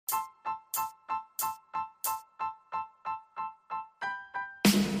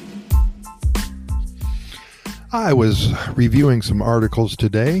I was reviewing some articles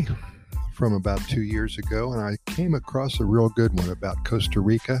today from about 2 years ago, and I came across a real good one about Costa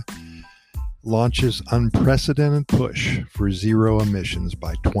Rica launches unprecedented push for zero emissions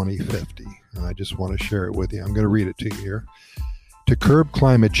by 2050. And I just want to share it with you. I'm going to read it to you here. To curb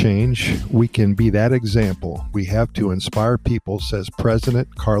climate change, we can be that example. We have to inspire people, says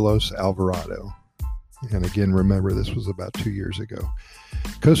President Carlos Alvarado. And again, remember, this was about 2 years ago.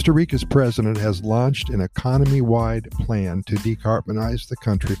 Costa Rica's president has launched an economy-wide plan to decarbonize the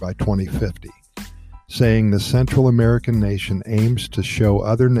country by 2050, saying the Central American nation aims to show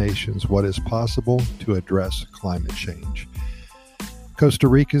other nations what is possible to address climate change. Costa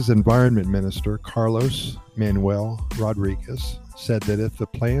Rica's Environment Minister, Carlos Manuel Rodriguez, said that if the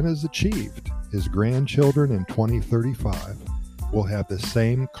plan is achieved, his grandchildren in 2035 will have the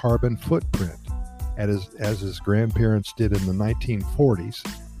same carbon footprint as his grandparents did in the 1940s,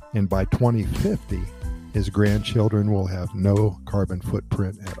 and by 2050, his grandchildren will have no carbon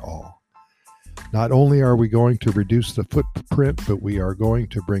footprint at all. Not only are we going to reduce the footprint, but we are going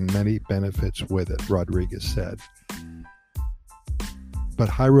to bring many benefits with it, Rodriguez said. But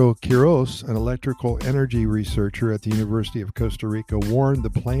Jairo Quiros, an electrical energy researcher at the University of Costa Rica, warned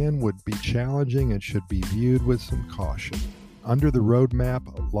the plan would be challenging and should be viewed with some caution. Under the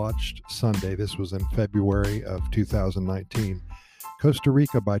roadmap launched Sunday, this was in February of 2019, Costa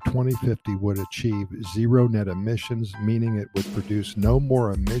Rica by 2050 would achieve zero net emissions, meaning it would produce no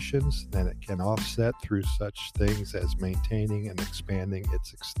more emissions than it can offset through such things as maintaining and expanding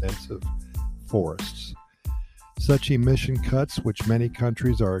its extensive forests. Such emission cuts, which many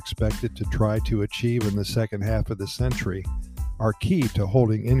countries are expected to try to achieve in the second half of the century, are key to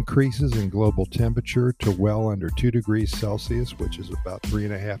holding increases in global temperature to well under 2 degrees Celsius, which is about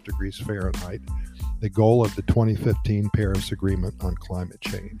 3.5 degrees Fahrenheit, the goal of the 2015 Paris Agreement on Climate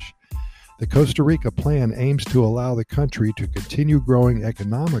Change. The Costa Rica plan aims to allow the country to continue growing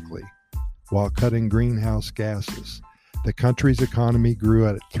economically while cutting greenhouse gases. The country's economy grew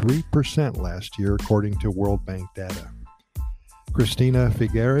at 3% last year, according to World Bank data. Cristina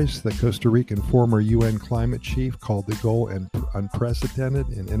Figueres, the Costa Rican former UN climate chief, called the goal unprecedented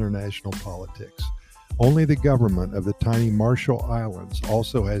in international politics. Only the government of the tiny Marshall Islands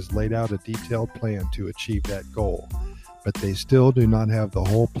also has laid out a detailed plan to achieve that goal, but they still do not have the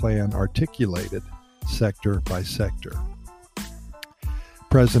whole plan articulated sector by sector.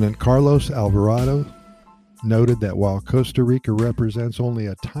 President Carlos Alvarado noted that while Costa Rica represents only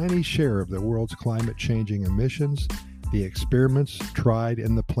a tiny share of the world's climate-changing emissions, the experiments tried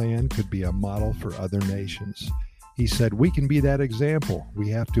in the plan could be a model for other nations. He said, "We can be that example. We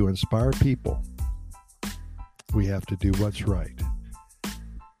have to inspire people. We have to do what's right."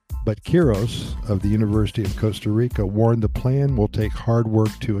 But Quiros of the University of Costa Rica warned the plan will take hard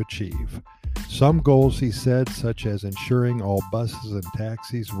work to achieve. Some goals, he said, such as ensuring all buses and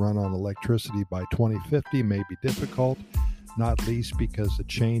taxis run on electricity by 2050 may be difficult, not least because the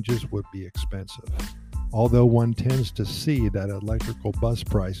changes would be expensive. Although one tends to see that electrical bus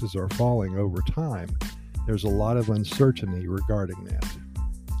prices are falling over time, there's a lot of uncertainty regarding that.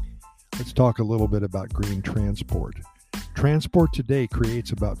 Let's talk a little bit about green transport. Transport today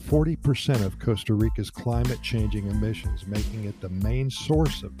creates about 40% of Costa Rica's climate-changing emissions, making it the main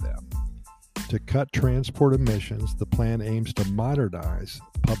source of them. To cut transport emissions, the plan aims to modernize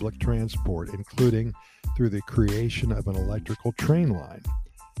public transport, including through the creation of an electrical train line.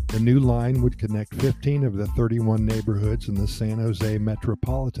 The new line would connect 15 of the 31 neighborhoods in the San Jose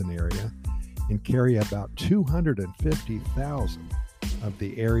metropolitan area and carry about 250,000 of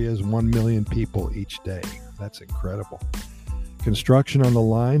the area's 1 million people each day. That's incredible. Construction on the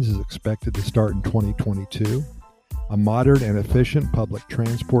lines is expected to start in 2022. A modern and efficient public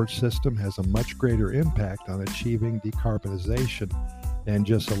transport system has a much greater impact on achieving decarbonization than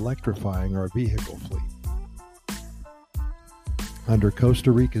just electrifying our vehicle fleet. Under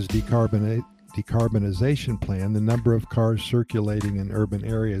Costa Rica's decarbonization plan, the number of cars circulating in urban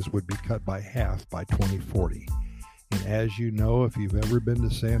areas would be cut by half by 2040. And as you know, if you've ever been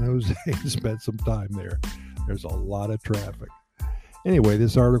to San Jose and spent some time there, there's a lot of traffic. Anyway,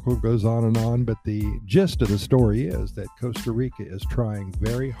 this article goes on, but the gist of the story is that Costa Rica is trying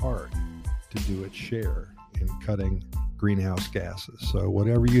very hard to do its share in cutting greenhouse gases. So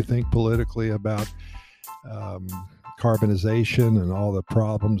whatever you think politically about carbonization and all the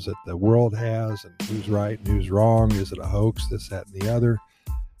problems that the world has, and who's right and who's wrong, is it a hoax, this, that, and the other,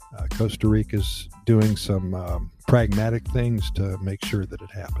 Costa Rica's doing some pragmatic things to make sure that it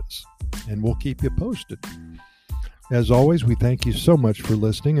happens. And we'll keep you posted. As always, we thank you so much for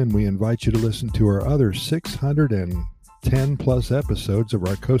listening, and we invite you to listen to our other 610 plus episodes of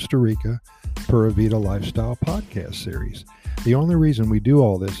our Costa Rica Pura Vida Lifestyle podcast series. The only reason we do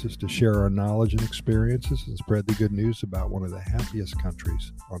all this is to share our knowledge and experiences and spread the good news about one of the happiest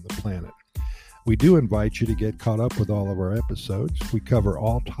countries on the planet. We do invite you to get caught up with all of our episodes. We cover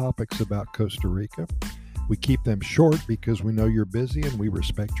all topics about Costa Rica. We keep them short because we know you're busy and we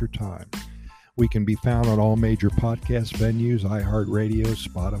respect your time. We can be found on all major podcast venues, iHeartRadio,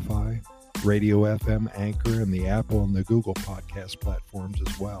 Spotify, Radio FM, Anchor, and the Apple and the Google podcast platforms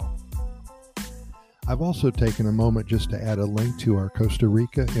as well. I've also taken a moment just to add a link to our Costa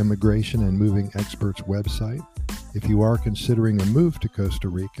Rica Immigration and Moving Experts website. If you are considering a move to Costa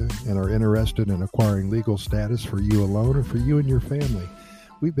Rica and are interested in acquiring legal status for you alone or for you and your family,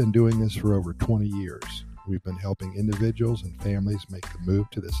 we've been doing this for over 20 years. We've been helping individuals and families make the move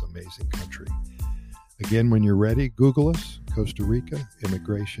to this amazing country. Again, when you're ready, Google us, Costa Rica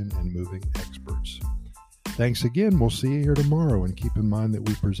Immigration and Moving Experts. Thanks again. We'll see you here tomorrow. And keep in mind that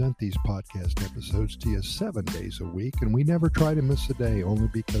we present these podcast episodes to you 7 days a week. And we never try to miss a day, only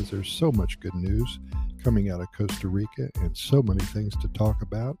because there's so much good news coming out of Costa Rica and so many things to talk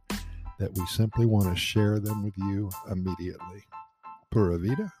about that we simply want to share them with you immediately. Pura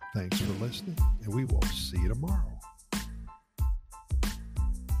Vida, thanks for listening, and we will see you tomorrow.